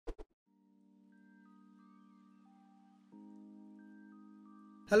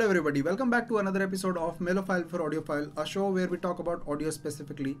Hello everybody, welcome back to another episode of Melophile Before Audiophile, a show where we talk about audio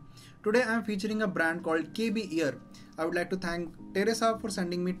specifically. Today I am featuring a brand called KBEAR. I would like to thank Teresa for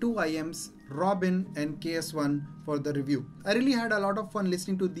sending me two IEMs, Robin and KS1 for the review. I really had a lot of fun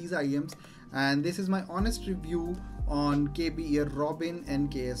listening to these IEMs and this is my honest review on KBEAR Robin and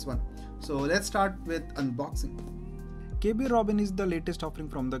KS1. So let's start with unboxing. KBEAR Robin is the latest offering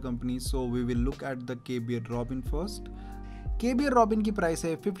from the company, so we will look at the KBEAR Robin first. KBEAR Robin की price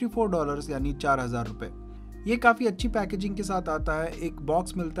है $54 यानी 4,000 रुपये। ये काफ़ी अच्छी packaging के साथ आता है। एक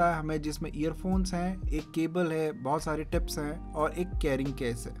बॉक्स मिलता है हमें जिसमें ईयरफोन्स हैं, एक केबल है, बहुत सारे टिप्स हैं और एक कैरिंग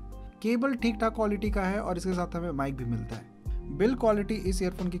केस है। केबल ठीक ठाक क्वालिटी का है और इसके साथ हमें माइक भी मिलता है। बिल्ड क्वालिटी इस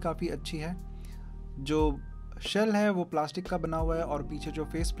ईयरफोन की काफ़ी अच्छी है। जो शेल है वो प्लास्टिक का बना हुआ है और पीछे जो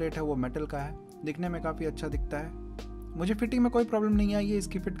फेस प्लेट है वो मेटल का है। दिखने में काफ़ी अच्छा दिखता है। मुझे फिटिंग में कोई प्रॉब्लम नहीं आई है,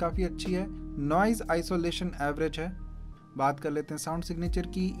 इसकी फिट काफ़ी अच्छी है। नॉइज़ आइसोलेशन एवरेज है। बात कर लेते हैं साउंड सिग्नेचर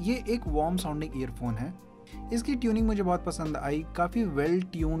की। ये एक वार्म साउंडिंग ईयरफोन है। इसकी ट्यूनिंग मुझे बहुत पसंद आई। काफ़ी well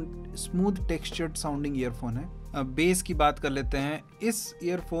tuned smooth textured sounding earphone है। अब बेस की बात कर लेते हैं। इस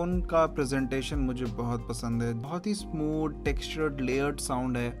ईयरफोन का प्रेजेंटेशन मुझे बहुत पसंद है। बहुत ही स्मूथ टेक्सचर्ड लेयर्ड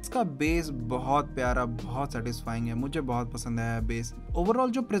साउंड है। इसका बेस बहुत प्यारा, बहुत सेटिस्फाइंग है। मुझे बहुत पसंद आया है बेस।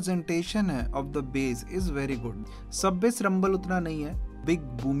 ओवरऑल जो प्रेजेंटेशन है of the base is very good. सब बेस रंबल उतना नहीं है, बिग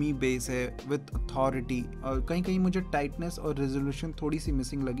बूमी बेस है विथ अथॉरिटी और कहीं कहीं मुझे टाइटनेस और रेजोल्यूशन थोड़ी सी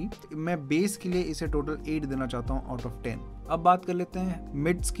मिसिंग लगी। मैं बेस के लिए इसे टोटल 8 देना चाहता हूँ आउट ऑफ 10। अब बात कर लेते हैं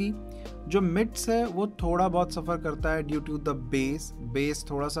मिड्स की। जो मिड्स है वो थोड़ा बहुत सफ़र करता है ड्यू टू द बेस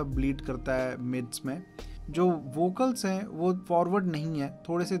थोड़ा सा ब्लीड करता है मिड्स में। जो वोकल्स हैं वो फॉरवर्ड नहीं है,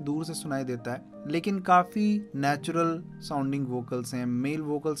 थोड़े से दूर से सुनाई देता है, लेकिन काफ़ी नेचुरल साउंडिंग वोकल्स हैं। मेल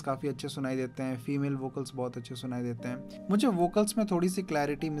वोकल्स काफ़ी अच्छे सुनाई देते हैं, फीमेल वोकल्स बहुत अच्छे सुनाई देते हैं। मुझे वोकल्स में थोड़ी सी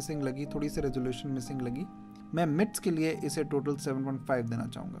क्लैरिटी मिसिंग लगी, थोड़ी सी रेजोल्यूशन मिसिंग लगी। मैं मिड्स के लिए इसे टोटल 7.5 देना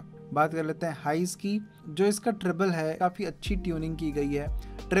चाहूँगा। बात कर लेते हैं हाइज की। जो इसका ट्रिबल है काफ़ी अच्छी ट्यूनिंग की गई है।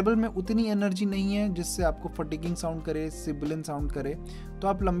 ट्रिबल में उतनी एनर्जी नहीं है जिससे आपको फटीगिंग साउंड करे, सिबिलेंट साउंड करे, तो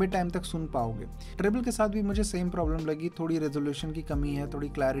आप लंबे टाइम तक सुन पाओगे। ट्रिबल के साथ भी मुझे सेम प्रॉब्लम लगी, थोड़ी रेजोल्यूशन की कमी है, थोड़ी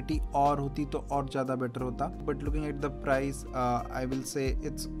क्लैरिटी और होती तो और ज़्यादा बेटर होता। But looking at the price I will say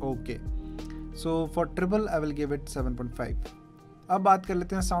it's okay. So for ट्रिबल I will give it 7.5। अब बात कर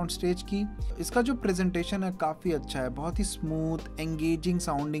लेते हैं साउंड स्टेज की। इसका जो प्रेजेंटेशन है काफ़ी अच्छा है, बहुत ही स्मूथ एंगेजिंग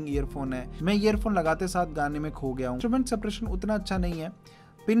साउंडिंग ईयरफोन है। मैं ईयरफोन लगाते साथ गाने में खो गया हूँ। इंस्ट्रूमेंट सेपरेशन उतना अच्छा नहीं है,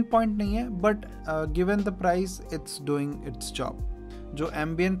 पिन पॉइंट नहीं है, but given the price it's doing it's job. जो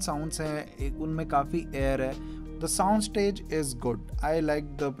एम्बियंट साउंड्स हैं उनमें काफ़ी एयर है। The sound stage is good. I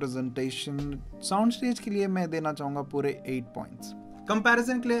like the presentation. Sound stage के लिए मैं देना चाहूँगा पूरे 8 पॉइंट्स।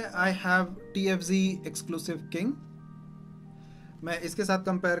 कंपैरिजन के लिए I have TFZ exclusive king. मैं इसके साथ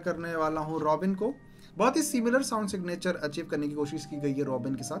कंपेयर करने वाला हूँ रॉबिन को। बहुत ही सिमिलर साउंड सिग्नेचर अचीव करने की कोशिश की गई है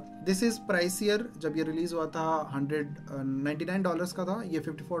रॉबिन के साथ। This is प्राइसियर। जब ये रिलीज हुआ था $199 का था, ये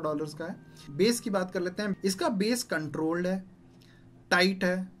 $54 का है। बेस की बात कर लेते हैं। इसका बेस कंट्रोल्ड है, टाइट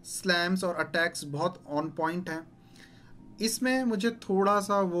है, स्लैम्स और अटैक्स बहुत ऑन पॉइंट हैं। इसमें मुझे थोड़ा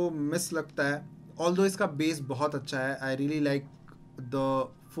सा वो मिस लगता है, ऑल्दो इसका बेस बहुत अच्छा है। I really like the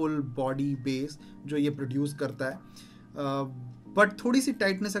full body base जो ये प्रोड्यूस करता है। बट थोड़ी सी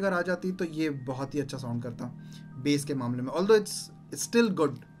टाइटनेस अगर आ जाती तो ये बहुत ही अच्छा साउंड करता बेस के मामले में। Although it's still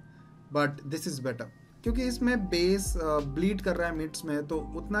good but this is better, क्योंकि इसमें बेस ब्लीड कर रहा है मिड्स में, तो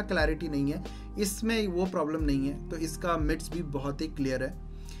उतना क्लैरिटी नहीं है। इसमें वो प्रॉब्लम नहीं है, तो इसका मिड्स भी बहुत ही क्लियर है।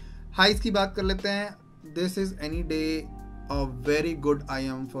 हाइज की बात कर लेते हैं। This is any day a very good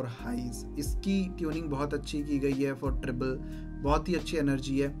IEM for highs. इसकी ट्यूनिंग बहुत अच्छी की गई है फॉर ट्रिबल, बहुत ही अच्छी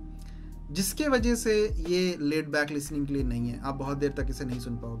एनर्जी है, जिसके वजह से ये लेड बैक लिसनिंग के लिए नहीं है। आप बहुत देर तक इसे नहीं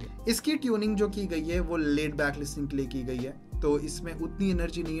सुन पाओगे। इसकी ट्यूनिंग जो की गई है वो लेड बैक लिसनिंग के लिए की गई है, तो इसमें उतनी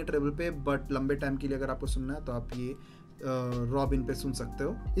एनर्जी नहीं है ट्रेबल पे, बट लंबे टाइम के लिए अगर आपको सुनना है तो आप ये रॉबिन पे सुन सकते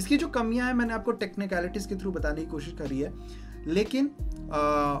हो। इसकी जो कमियां हैं मैंने आपको टेक्निकलिटीज़ के थ्रू बताने की कोशिश करी है, लेकिन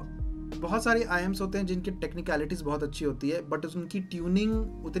बहुत सारे IEMs होते हैं जिनकी टेक्निकलिटीज़ बहुत अच्छी होती है बट उनकी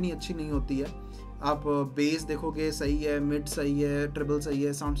ट्यूनिंग उतनी अच्छी नहीं होती है। आप बेस देखोगे सही है, मिड सही है, ट्रिबल सही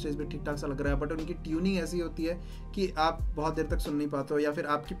है, साउंड स्टेज भी ठीक ठाक सा लग रहा है, बट उनकी ट्यूनिंग ऐसी होती है कि आप बहुत देर तक सुन नहीं पाते हो या फिर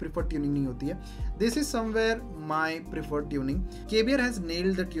आपकी प्रिफर्ड ट्यूनिंग नहीं होती है। This is somewhere my preferred tuning. KBEAR has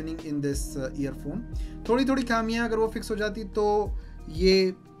nailed the tuning in this earphone. थोड़ी थोड़ी खामियाँ अगर वो फिक्स हो जाती तो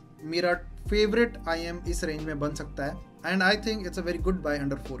ये मेरा फेवरेट IEM इस रेंज में बन सकता है, and I think it's a very good by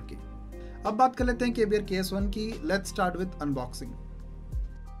under 4K। अब बात कर लेते हैं KBEAR KS1 की। Let's start with unboxing.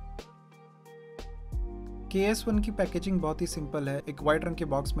 KS1 की पैकेजिंग बहुत ही सिंपल है। एक वाइट रंग के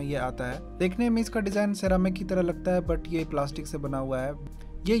बॉक्स में ये आता है। देखने में इसका डिज़ाइन सेरामिक की तरह लगता है, बट ये प्लास्टिक से बना हुआ है।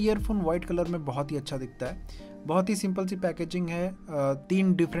 ये ईयरफोन वाइट कलर में बहुत ही अच्छा दिखता है। बहुत ही सिंपल सी पैकेजिंग है,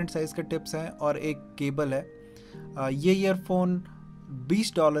 3 डिफरेंट साइज़ के टिप्स हैं और एक केबल है। ये ईयरफोन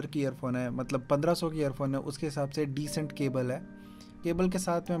 $20 की ईयरफोन है, मतलब 1500 की ईयरफोन है, उसके हिसाब से डिसेंट केबल है। केबल के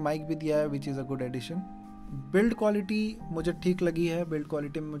साथ में माइक भी दिया है, which is a good addition. Build quality मुझे ठीक लगी है, बिल्ड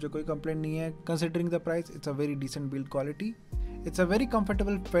क्वालिटी में मुझे कोई कंप्लेंट नहीं है। Considering the price, it's a very decent build quality. It's a very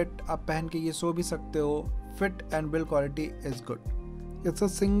comfortable fit, आप पहन के ये सो भी सकते हो। Fit and build quality is good. It's a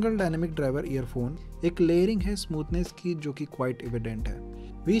single dynamic driver earphone. एक लेयरिंग है स्मूथनेस की जो कि क्वाइट एविडेंट है।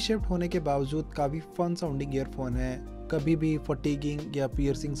 वी शेप्ड होने के बावजूद काफ़ी फन साउंडिंग ईयरफोन है, कभी भी फटीगिंग या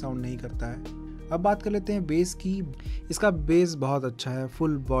पियर्सिंग साउंड नहीं करता है। अब बात कर लेते हैं बेस की। इसका बेस बहुत अच्छा है,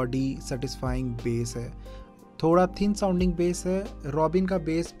 फुल बॉडी सेटिस्फाइंग बेस है। थोड़ा थिन साउंडिंग बेस है। रॉबिन का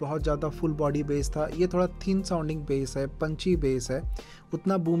बेस बहुत ज़्यादा फुल बॉडी बेस था, ये थोड़ा थिन साउंडिंग बेस है, पंची बेस है,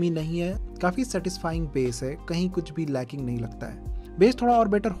 उतना बूमी नहीं है, काफ़ी सेटिस्फाइंग बेस है, कहीं कुछ भी लैकिंग नहीं लगता है। बेस थोड़ा और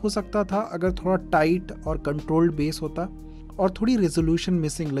बेटर हो सकता था अगर थोड़ा टाइट और कंट्रोल्ड बेस होता, और थोड़ी रेजोल्यूशन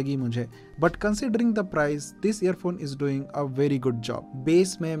मिसिंग लगी मुझे। But considering the price, this earphone is doing a very good job.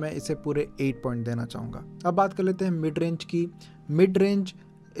 Base में मैं इसे पूरे 8 पॉइंट देना चाहूँगा। अब बात कर लेते हैं मिड रेंज की। Mid range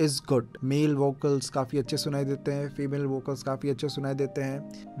is good. Mail vocals काफ़ी अच्छे सुनाई देते हैं, फीमेल वोकल्स काफ़ी अच्छे सुनाई देते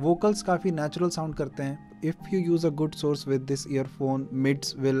हैं, वोकल्स काफ़ी नेचुरल साउंड करते हैं। If you use a good source with this earphone,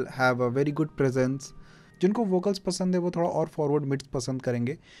 midst will have a very good presence. जिनको वोकल्स पसंद है वो थोड़ा और फॉरवर्ड मिड्स पसंद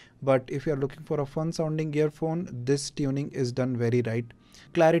करेंगे, but if you are looking for a fun sounding earphone, this tuning is done very right.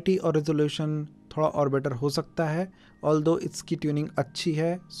 Clarity और resolution थोड़ा और बेटर हो सकता है, ऑल्दो इसकी ट्यूनिंग अच्छी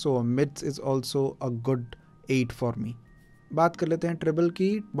है, सो midst is also a good 8 for me. बात कर लेते हैं ट्रेबल की।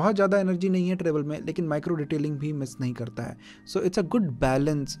 बहुत ज़्यादा एनर्जी नहीं है ट्रेबल में, लेकिन माइक्रो डिटेलिंग भी मिस नहीं करता है। So it's a good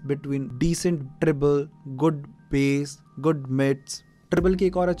balance between decent treble, good base, good midst. Treble की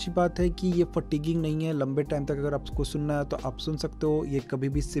एक और अच्छी बात है कि ये फटीगिंग नहीं है, लंबे टाइम तक अगर आपको सुनना है तो आप सुन सकते हो। ये कभी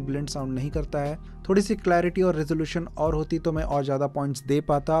भी सिबिलेंट साउंड नहीं करता है। थोड़ी सी क्लैरिटी और रेजोल्यूशन और होती तो मैं और ज़्यादा पॉइंट्स दे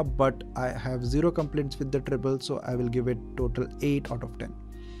पाता, but I have 0 complaints with the treble, so I will give it total 8 out of 10।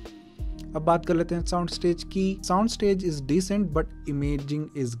 अब बात कर लेते हैं साउंड स्टेज की। Sound stage is decent but imaging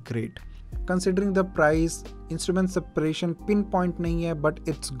is great. Considering the price, instrument separation pin point नहीं है, but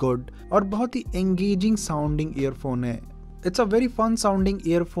it's good और बहुत ही एंगेजिंग साउंडिंग ईयरफोन है। It's a very fun sounding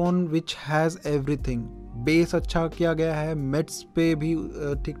earphone which has everything. Base अच्छा किया गया है, midst पे भी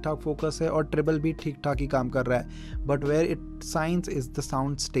ठीक ठाक फोकस है और ट्रिबल भी ठीक ठाक ही काम कर रहा है, but where it science is the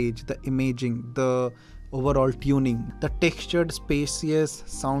sound stage, the imaging, the overall tuning, the textured spacious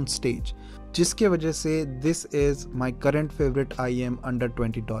sound stage, जिसके वजह से this is my current favorite IEM under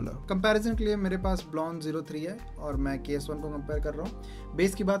 $20। Comparison के लिए मेरे पास ब्लॉन्ड 03 है और मैं KS1 को कंपेयर कर रहा हूँ।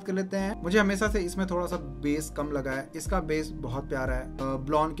 बेस की बात कर लेते हैं। मुझे हमेशा से इसमें थोड़ा सा बेस कम लगा है, इसका बेस बहुत प्यारा है।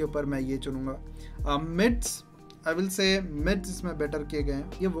 ब्लॉन्ड के ऊपर मैं ये चुनूंगा। Midst, I will say midst इसमें बेटर किए गए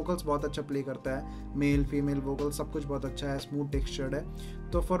हैं। ये वोकल्स बहुत अच्छा प्ले करता है, मेल फीमेल वोकल सब कुछ बहुत अच्छा है, स्मूथ टेक्सचर्ड है,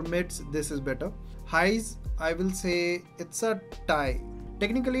 तो for midst this is better. Highs, I will say it's a tie.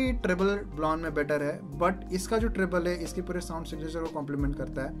 Technically treble blonde में बेटर है, बट इसका जो ट्रेबल है इसके पूरे साउंड सिग्नेचर को कॉम्प्लीमेंट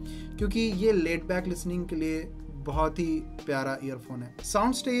करता है, क्योंकि ये लेट बैक लिसनिंग के लिए बहुत ही प्यारा ईयरफोन है।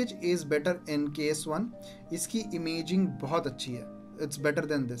 Sound stage is better in KS1। इसकी इमेजिंग बहुत अच्छी है, इट्स बेटर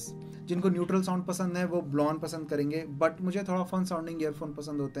देन दिस। जिनको न्यूट्रल साउंड पसंद है वो ब्लॉन्ड पसंद करेंगे, बट मुझे थोड़ा फन साउंडिंग ईयरफोन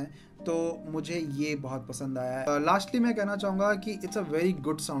पसंद होते हैं, तो मुझे ये बहुत पसंद आया है। लास्टली मैं कहना चाहूँगा कि it's a very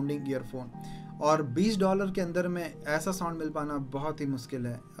good sounding earphone, और $20 के अंदर में ऐसा साउंड मिल पाना बहुत ही मुश्किल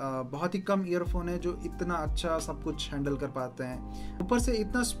है। बहुत ही कम ईयरफोन है जो इतना अच्छा सब कुछ हैंडल कर पाते हैं। ऊपर से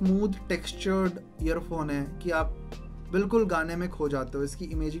इतना स्मूथ टेक्सचर्ड ईयरफोन है कि आप बिल्कुल गाने में खो जाते हो। इसकी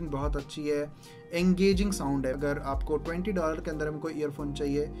इमेजिंग बहुत अच्छी है, एंगेजिंग साउंड है। अगर आपको $20 के अंदर में कोई ईयरफोन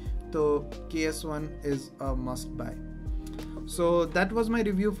चाहिए तो KS1 is a must buy. So that was my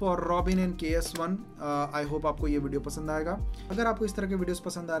review for robin and KS1। I hope आपको ये वीडियो पसंद आएगा। अगर आपको इस तरह के वीडियोस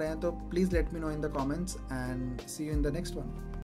पसंद आ रहे हैं तो please let me know in the comments and C you in the next one.